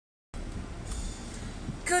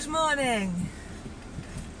Good morning.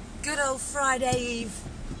 Good old Friday Eve.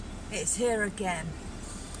 It's here again.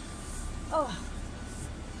 Oh,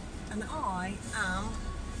 and I am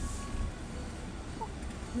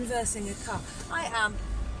reversing a car. I am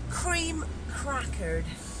cream crackered.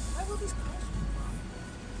 Where will these cars come from?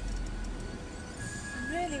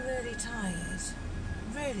 I'm really tired.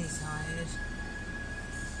 Really tired.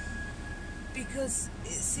 Because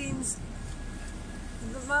it seems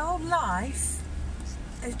that my whole life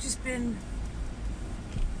has just been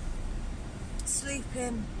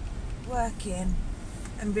sleeping, working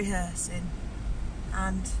and rehearsing,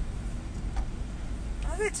 and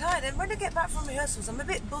I'm a bit tired, and when I get back from rehearsals I'm a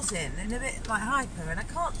bit buzzing and a bit like hyper, and I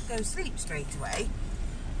can't go sleep straight away.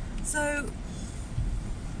 So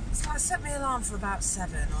I set my alarm for about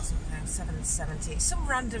 7 or something, 7:70, some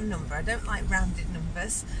random number. I don't like rounded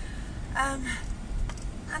numbers. But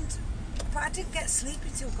I didn't get sleep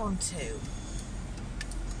until gone 2.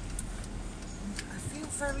 I feel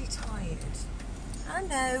very tired. I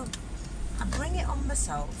know, I bring it on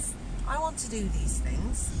myself. I want to do these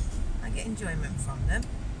things. I get enjoyment from them.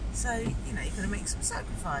 So, you know, you've got to make some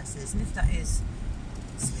sacrifices, and if that is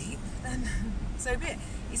sleep, then so be it.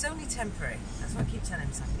 It's only temporary. That's what I keep telling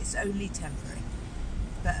myself. It's only temporary.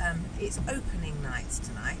 But it's opening night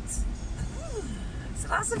tonight. So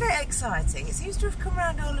that's a bit exciting. It seems to have come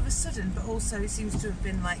around all of a sudden, but also it seems to have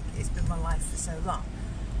been like it's been my life for so long.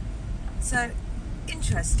 So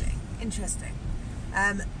interesting.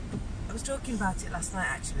 I was talking about it last night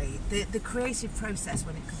actually. The creative process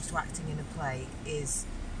when it comes to acting in a play is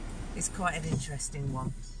quite an interesting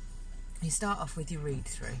one. You start off with your read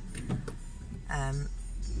through,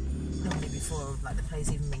 normally before like the play's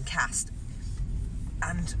even been cast,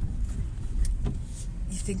 and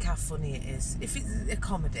you think how funny it is. If it's a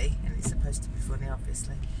comedy, and it's supposed to be funny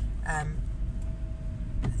obviously,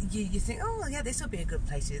 you think, oh yeah, this will be a good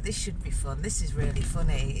play to do, this should be fun, this is really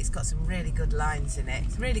funny, it's got some really good lines in it,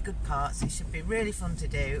 it's really good parts, it should be really fun to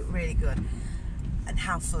do, really good. And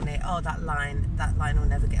how funny, oh that line will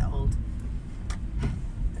never get old.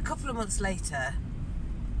 A couple of months later,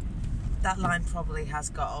 that line probably has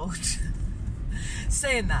got old.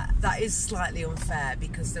 Saying that is slightly unfair,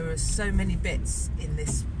 because there are so many bits in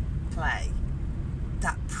this play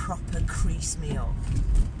that proper crease me up,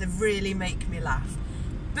 that really make me laugh.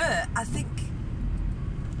 But I think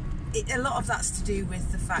a lot of that's to do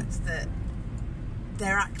with the fact that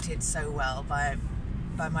they're acted so well by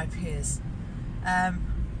my peers.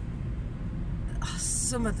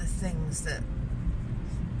 Some of the things that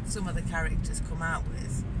some of the characters come out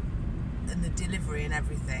with, and the delivery and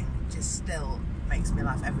everything, just still makes me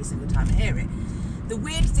laugh every single time I hear it. The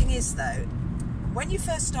weird thing is though, when you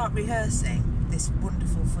first start rehearsing this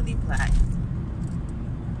wonderful funny play,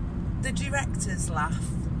 the directors laugh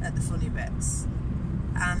at the funny bits,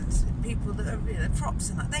 and people that are, you know, props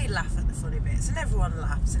and that, they laugh at the funny bits, and everyone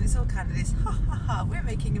laughs, and it's all kind of this ha ha ha, we're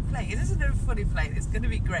making a play, and isn't it a funny play, and it's going to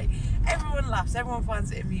be great. Everyone laughs, everyone finds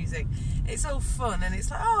it amusing, it's all fun, and it's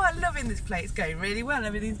like, oh, I'm loving this play, it's going really well,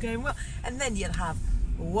 everything's going well. And then you'll have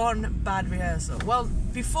one bad rehearsal. Well,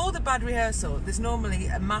 before the bad rehearsal there's normally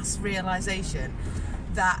a mass realisation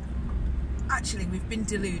that actually we've been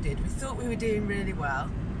deluded, we thought we were doing really well,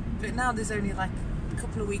 but now there's only like a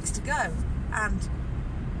couple of weeks to go, and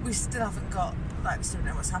we still haven't got, like, we still don't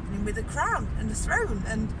know what's happening with the crown and the throne,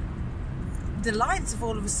 and the lines have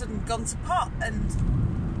all of a sudden gone to pot, and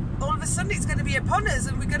all of a sudden it's going to be upon us,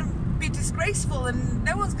 and we're going to be disgraceful, and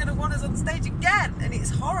no one's going to want us on stage again, and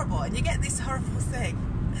it's horrible, and you get this horrible thing,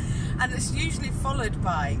 and it's usually followed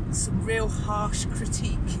by some real harsh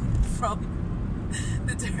critique from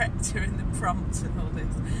the director and the prompt and all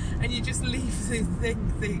this, and you just leave the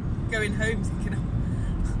thing going home thinking,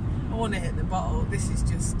 oh, I want to hit the bottle, this is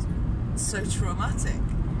just so traumatic.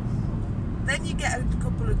 Then you get a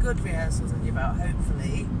couple of good rehearsals on your belt,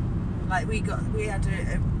 hopefully. Like we had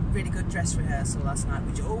a really good dress rehearsal last night,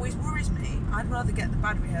 which always worries me. I'd rather get the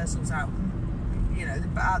bad rehearsals out, you know,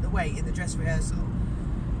 out of the way in the dress rehearsal.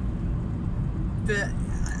 But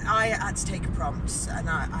I had to take a prompt, and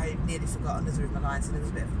I nearly forgot another of my lines, and there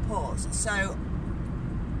was a bit of a pause. So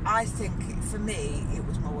I think for me it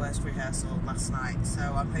was my worst rehearsal last night, so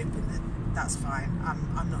I'm hoping that that's fine.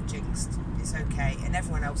 I'm not jinxed, it's okay, and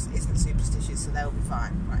everyone else isn't superstitious, so they'll be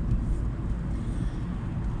fine, right?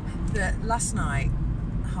 But last night,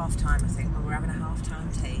 half-time I think, when we were having a half-time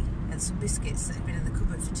tea, and some biscuits that had been in the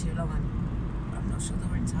cupboard for too long, and I'm not sure they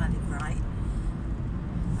were entirely right.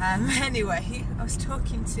 Anyway, I was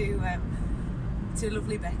talking to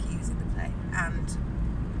lovely Becky who's in the play, and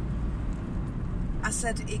I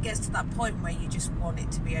said it gets to that point where you just want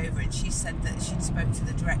it to be over, and she said that she'd spoke to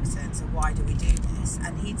the director and said, why do we do this?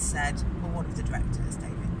 And he'd said, well, one of the directors,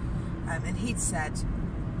 David, and he'd said,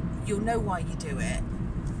 you'll know why you do it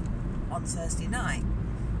on Thursday night.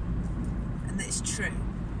 And that it's true.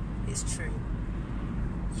 It's true.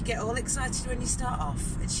 You get all excited when you start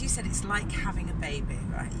off, and she said it's like having a baby,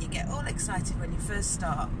 right? You get all excited when you first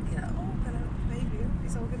start, you know, oh, I'm gonna have a baby, oh,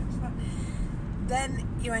 it's all gonna be fun. Then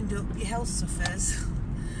you end up, your health suffers.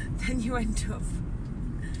 Then you end up,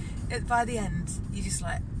 by the end, you're just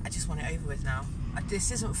like, I just want it over with now.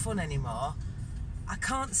 This isn't fun anymore. I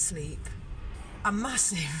can't sleep. I'm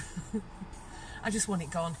massive. I just want it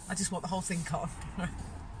gone. I just want the whole thing gone.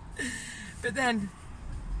 But then,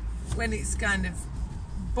 when it's kind of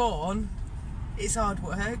born, it's hard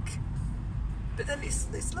work. But then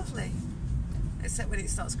it's lovely. Except when it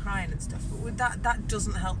starts crying and stuff. But that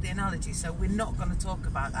doesn't help the analogy, so we're not going to talk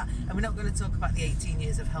about that. And we're not going to talk about the 18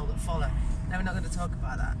 years of hell that follow. No, we're not going to talk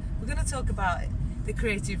about that. We're going to talk about the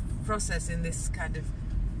creative process in this kind of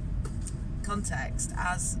context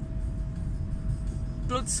as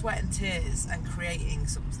blood, sweat and tears and creating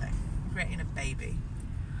something. Creating a baby.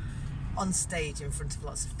 On stage in front of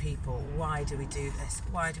lots of people. Why do we do this?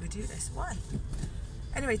 Why do we do this? Why?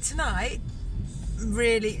 Anyway, tonight,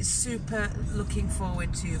 really super looking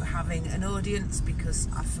forward to having an audience, because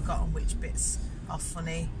I've forgotten which bits are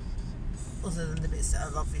funny other than the bits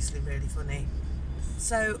that are obviously really funny.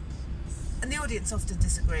 So, and the audience often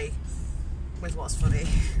disagree with what's funny,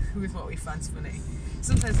 with what we find's funny.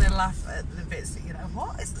 Sometimes they laugh at the bits that, you know,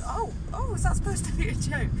 what is, oh, is that supposed to be a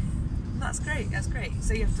joke? And that's great, that's great.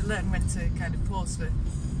 So you have to learn when to kind of pause for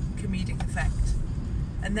comedic effect.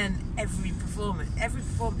 And then every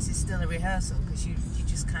performance is still a rehearsal, because you're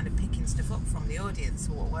just kind of picking stuff up from the audience,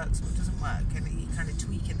 or what works, what doesn't work, and you're kind of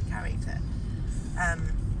tweaking the character. I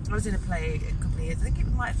was in a play a couple of years, I think it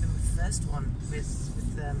might have been the first one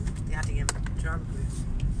with the Addingham dram group,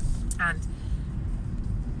 and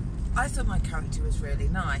I thought my character was really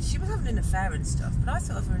nice. She was having an affair and stuff, but I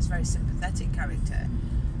thought of her as a very sympathetic character.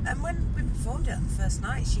 And when we performed it on the first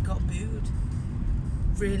night, she got booed,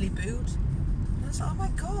 really booed. I was like, oh my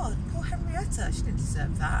God, poor Henrietta, she didn't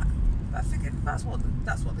deserve that. But I figured that's what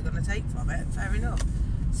they're going to take from it, fair enough.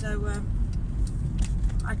 So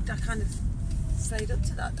I kind of stayed up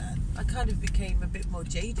to that then. I kind of became a bit more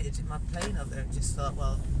jaded in my playing of her, and just thought,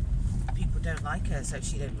 well, people don't like her, so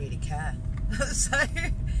she don't really care. So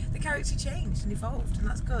the character changed and evolved, and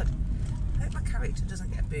that's good. I hope my character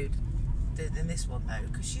doesn't get booed in this one though,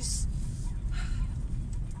 because she's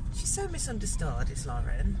so misunderstood, is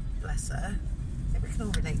Lauren, bless her. I think we can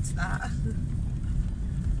all relate to that.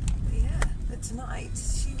 But yeah, but tonight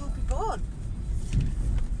she will be born.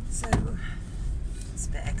 So it's a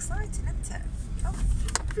bit exciting, isn't it? Oh,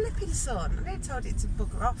 flipping sun. I nearly told it to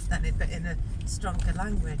bugger off then, but in a stronger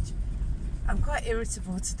language. I'm quite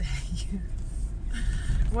irritable today.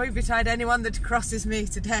 Woe betide anyone that crosses me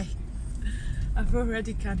today. I've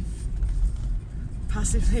already kind of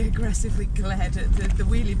passively aggressively glared at the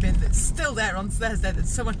wheelie bin that's still there on Thursday that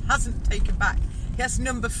someone hasn't taken back. Yes,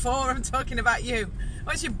 number 4, I'm talking about you.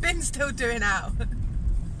 What's your bin still doing out?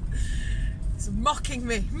 It's mocking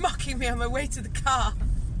me on my way to the car.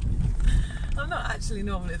 I'm not actually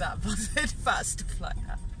normally that bothered about stuff like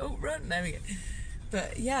that. Oh, run, there we go.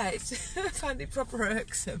 But yeah, I find it proper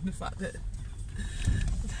irksome, the fact that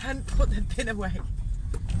they hadn't put their bin away.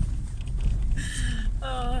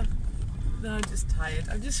 Oh, no, I'm just tired.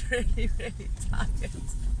 I'm just really, really tired.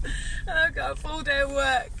 And I've got a full day of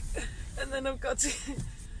work, and then I've got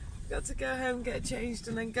to go home, get changed,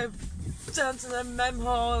 and then go down to the mem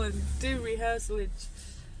hall and do rehearsalage.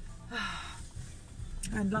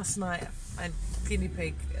 And last night, my guinea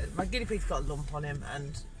pig's got a lump on him,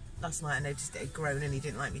 and last night I noticed it had grown and he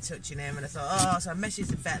didn't like me touching him, and I thought, so I messaged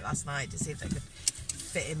the vet last night to see if they could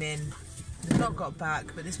fit him in. They've not got back,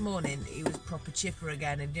 but this morning he was proper chipper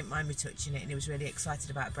again and didn't mind me touching it, and he was really excited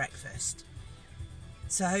about breakfast.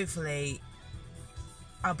 So hopefully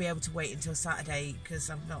I'll be able to wait until Saturday, because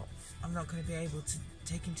I'm not going to be able to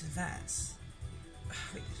take him to the vets.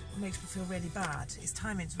 It makes me feel really bad. His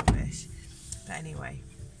timing's rubbish. But anyway,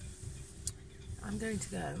 I'm going to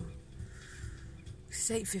go. It's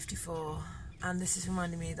 8:54, and this is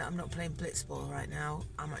reminding me that I'm not playing blitzball right now.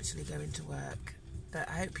 I'm actually going to work. But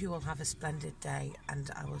I hope you all have a splendid day, and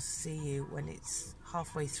I will see you when it's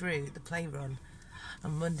halfway through the play run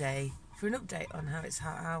on Monday for an update on how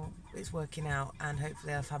it's working out, and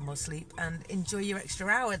hopefully I've had more sleep, and enjoy your extra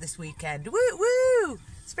hour this weekend. Woo woo!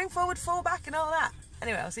 Spring forward, fall back and all that.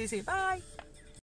 Anyway, I'll see you soon. Bye!